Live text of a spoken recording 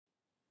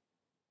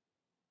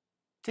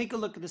Take a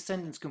look at the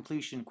sentence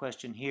completion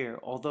question here.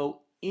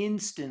 Although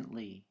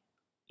instantly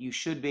you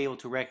should be able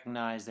to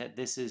recognize that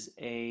this is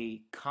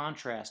a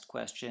contrast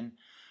question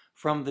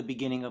from the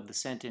beginning of the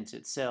sentence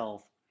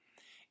itself,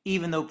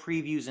 even though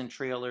previews and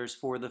trailers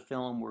for the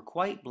film were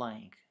quite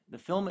blank, the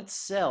film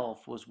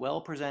itself was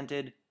well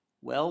presented,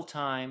 well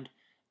timed,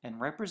 and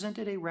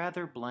represented a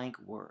rather blank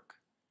work.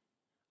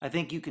 I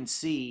think you can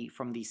see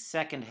from the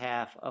second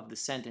half of the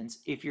sentence,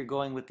 if you're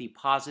going with the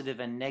positive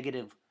and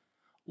negative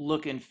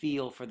look and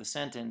feel for the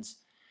sentence,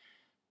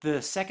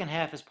 the second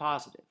half is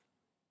positive.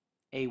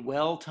 A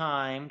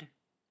well-timed,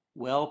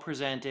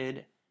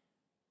 well-presented,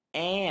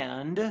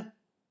 and,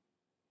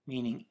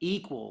 meaning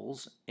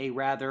equals, a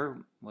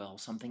rather, well,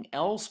 something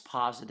else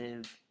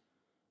positive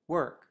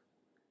work.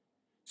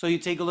 So you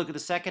take a look at the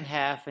second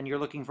half and you're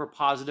looking for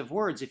positive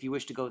words if you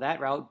wish to go that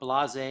route: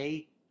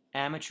 blasé,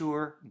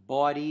 amateur,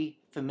 bawdy,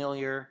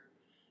 familiar,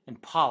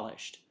 and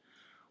polished.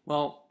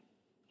 Well,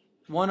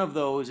 one of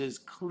those is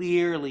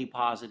clearly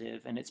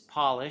positive and it's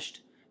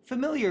polished.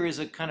 Familiar is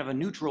a kind of a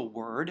neutral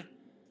word,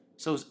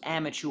 so is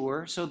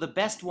amateur. So the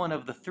best one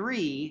of the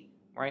three,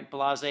 right?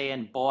 Blasé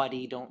and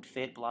bawdy don't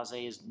fit.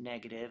 Blasé is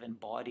negative and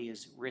bawdy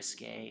is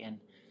risque and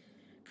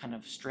kind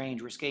of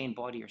strange. Risque and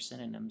bawdy are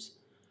synonyms.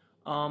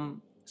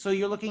 So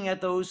you're looking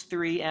at those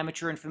three.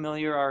 Amateur and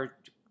familiar are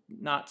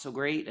not so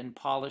great, and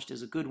polished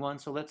is a good one.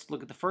 So let's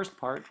look at the first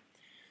part.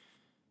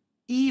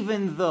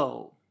 Even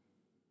though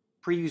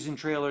previews and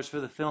trailers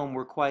for the film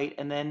were quite,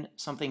 and then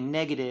something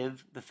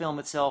negative, the film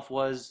itself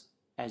was,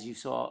 as you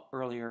saw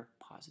earlier,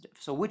 positive.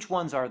 So which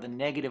ones are the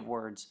negative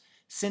words?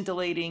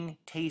 Scintillating,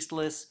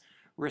 tasteless,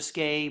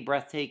 risque,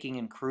 breathtaking,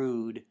 and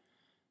crude.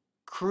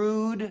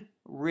 Crude,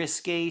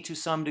 risque to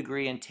some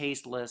degree, and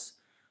tasteless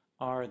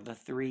are the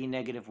three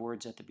negative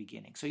words at the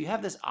beginning. So you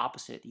have this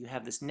opposite. You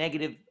have this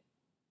negative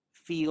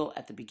feel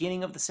at the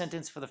beginning of the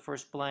sentence for the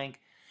first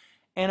blank,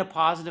 and a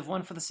positive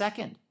one for the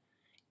second.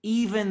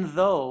 Even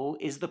though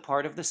is the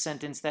part of the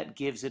sentence that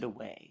gives it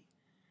away.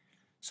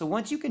 So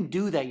once you can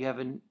do that, you have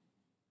an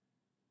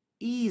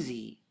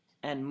easy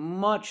and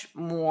much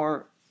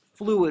more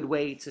fluid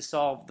way to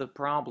solve the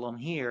problem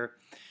here.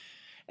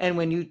 And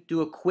when you do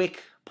a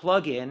quick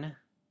plug-in,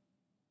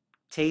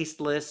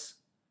 tasteless,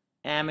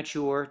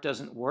 amateur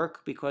doesn't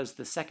work because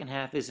the second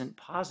half isn't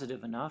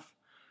positive enough.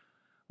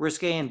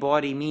 Risque and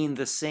bawdy mean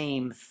the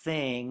same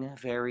thing,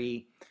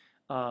 very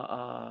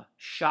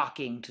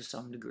shocking to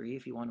some degree,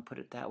 if you want to put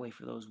it that way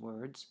for those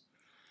words.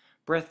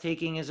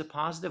 Breathtaking is a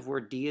positive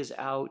word, D is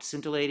out.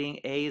 Scintillating,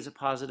 A is a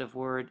positive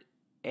word,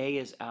 A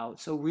is out.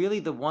 So really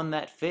the one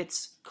that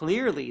fits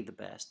clearly the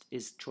best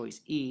is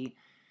choice E.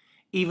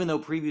 Even though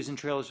previews and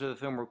trailers for the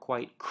film were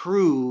quite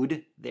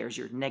crude, there's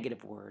your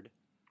negative word.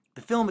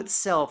 The film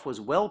itself was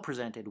well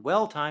presented,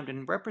 well timed,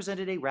 and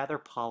represented a rather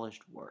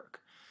polished work.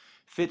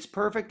 Fits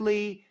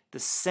perfectly. The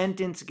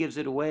sentence gives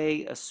it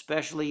away,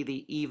 especially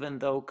the even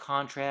though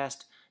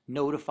contrast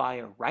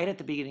notifier right at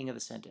the beginning of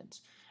the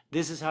sentence.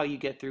 This is how you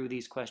get through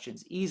these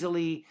questions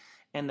easily,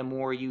 and the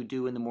more you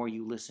do and the more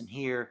you listen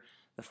here,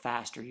 the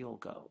faster you'll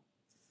go.